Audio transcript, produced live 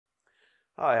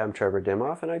Hi, I'm Trevor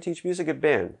Dimoff and I teach music at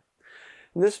band.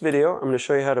 In this video, I'm going to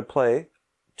show you how to play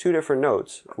two different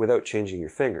notes without changing your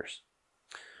fingers.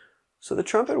 So the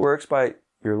trumpet works by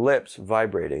your lips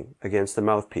vibrating against the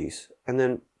mouthpiece and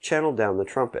then channel down the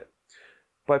trumpet.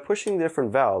 By pushing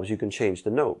different valves, you can change the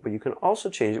note, but you can also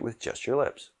change it with just your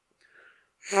lips.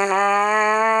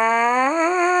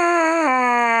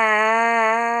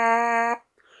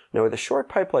 Now with a short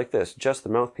pipe like this, just the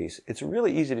mouthpiece, it's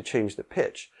really easy to change the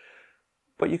pitch,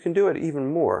 but you can do it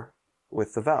even more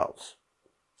with the valves.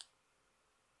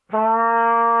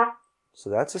 So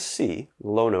that's a C,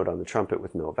 low note on the trumpet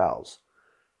with no valves.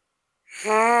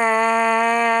 You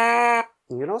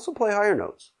can also play higher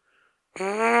notes.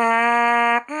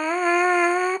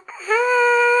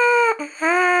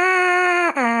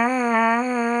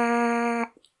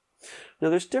 Now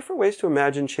there's different ways to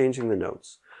imagine changing the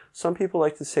notes. Some people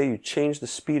like to say you change the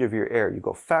speed of your air, you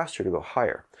go faster to go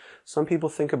higher. Some people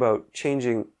think about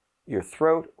changing your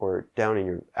throat or down in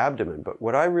your abdomen, but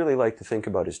what I really like to think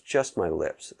about is just my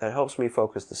lips. That helps me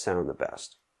focus the sound the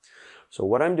best. So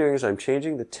what I'm doing is I'm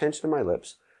changing the tension of my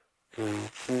lips.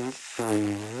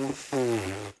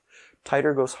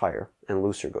 Tighter goes higher and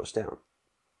looser goes down.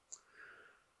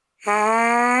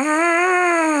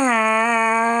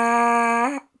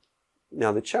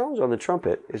 Now the challenge on the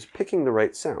trumpet is picking the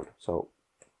right sound. So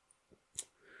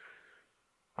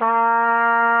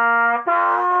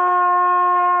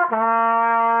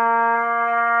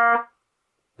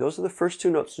those are the first two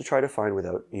notes to try to find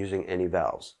without using any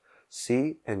valves.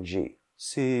 C and G.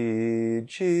 C,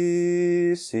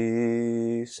 G,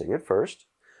 C. Sing it first.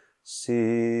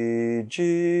 C,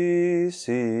 G,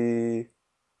 C.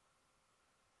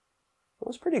 That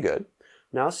was pretty good.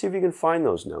 Now see if you can find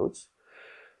those notes.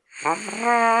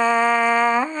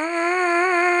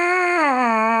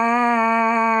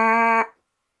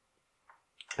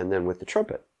 And then with the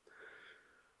trumpet.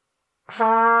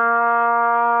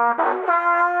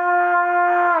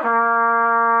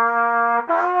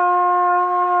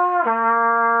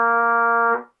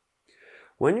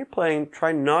 When you're playing,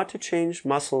 try not to change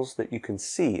muscles that you can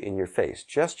see in your face,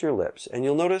 just your lips. And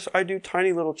you'll notice I do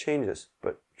tiny little changes,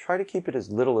 but try to keep it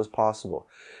as little as possible.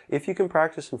 If you can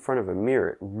practice in front of a mirror,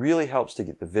 it really helps to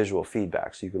get the visual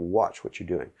feedback so you can watch what you're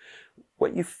doing.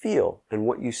 What you feel and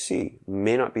what you see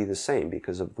may not be the same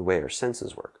because of the way our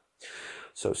senses work.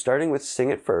 So starting with sing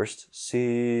it first,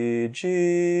 C,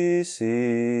 G,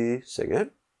 C, sing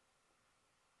it.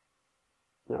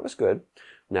 That was good.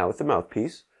 Now with the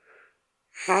mouthpiece.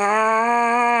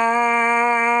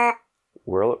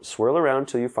 Swirl around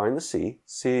till you find the C.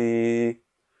 C.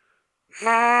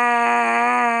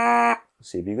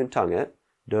 See if you can tongue it.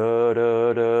 Da,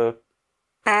 da, da.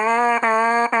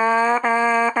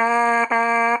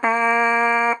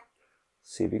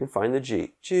 See if you can find the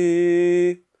G.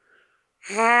 G.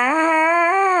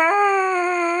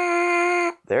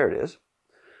 There it is.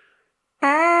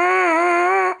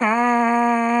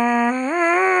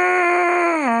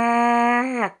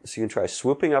 So you can try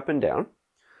swooping up and down.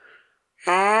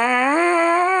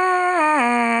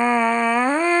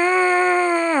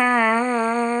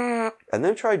 And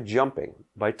then try jumping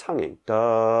by tonguing.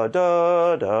 Da,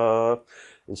 da, da.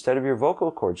 Instead of your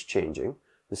vocal cords changing,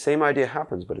 the same idea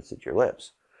happens, but it's at your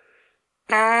lips.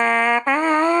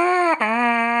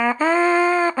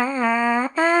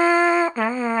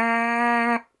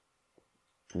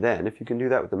 Then, if you can do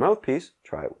that with the mouthpiece,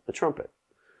 try it with the trumpet.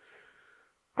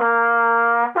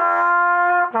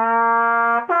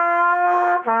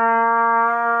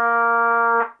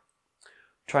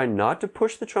 Try not to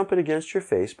push the trumpet against your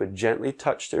face, but gently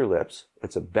touch your lips.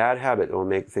 It's a bad habit that will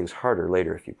make things harder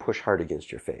later if you push hard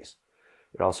against your face.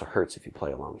 It also hurts if you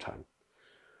play a long time.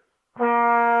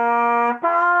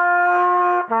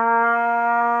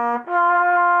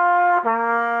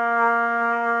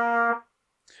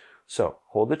 So,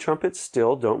 hold the trumpet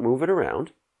still, don't move it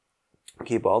around.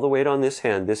 Keep all the weight on this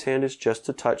hand. This hand is just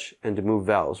to touch and to move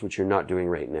valves, which you're not doing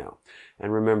right now.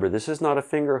 And remember, this is not a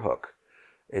finger hook.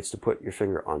 It's to put your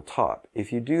finger on top.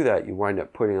 If you do that, you wind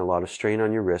up putting a lot of strain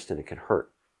on your wrist and it can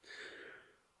hurt.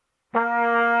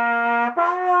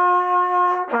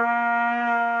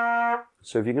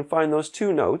 So if you can find those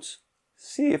two notes,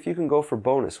 see if you can go for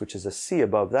bonus, which is a C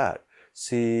above that.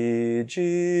 C,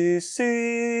 G,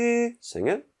 C. Sing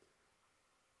it.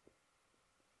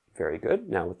 Very good.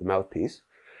 Now with the mouthpiece.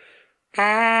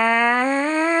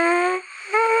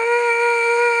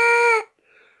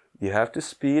 You have to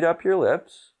speed up your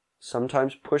lips.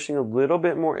 Sometimes pushing a little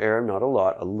bit more air, not a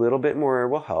lot, a little bit more air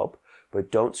will help,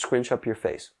 but don't scrunch up your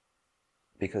face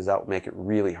because that will make it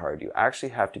really hard. You actually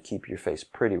have to keep your face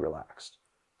pretty relaxed.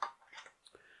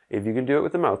 If you can do it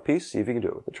with the mouthpiece, see if you can do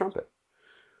it with the trumpet.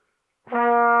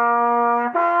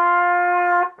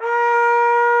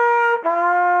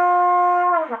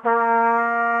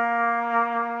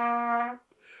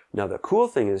 Now the cool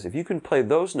thing is, if you can play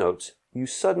those notes, you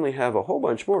suddenly have a whole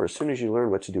bunch more as soon as you learn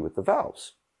what to do with the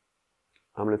valves.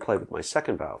 I'm going to play with my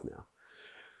second valve now.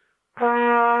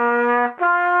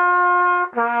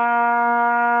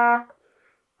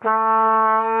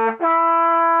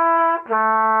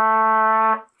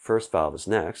 First valve is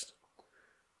next.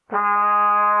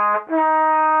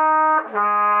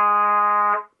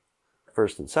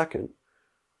 First and second.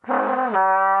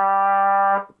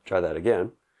 Try that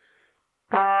again.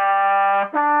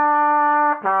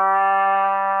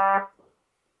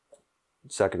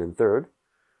 Second and third.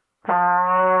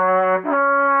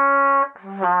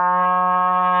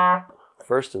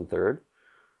 First and third.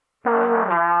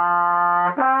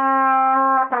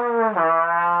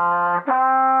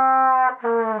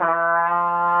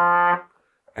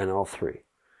 And all three.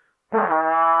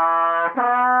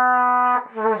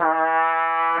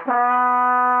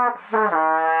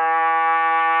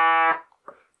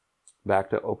 Back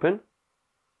to open.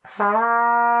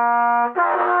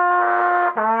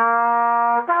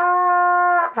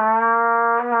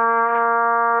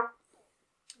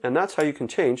 And that's how you can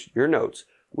change your notes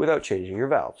without changing your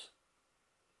valves.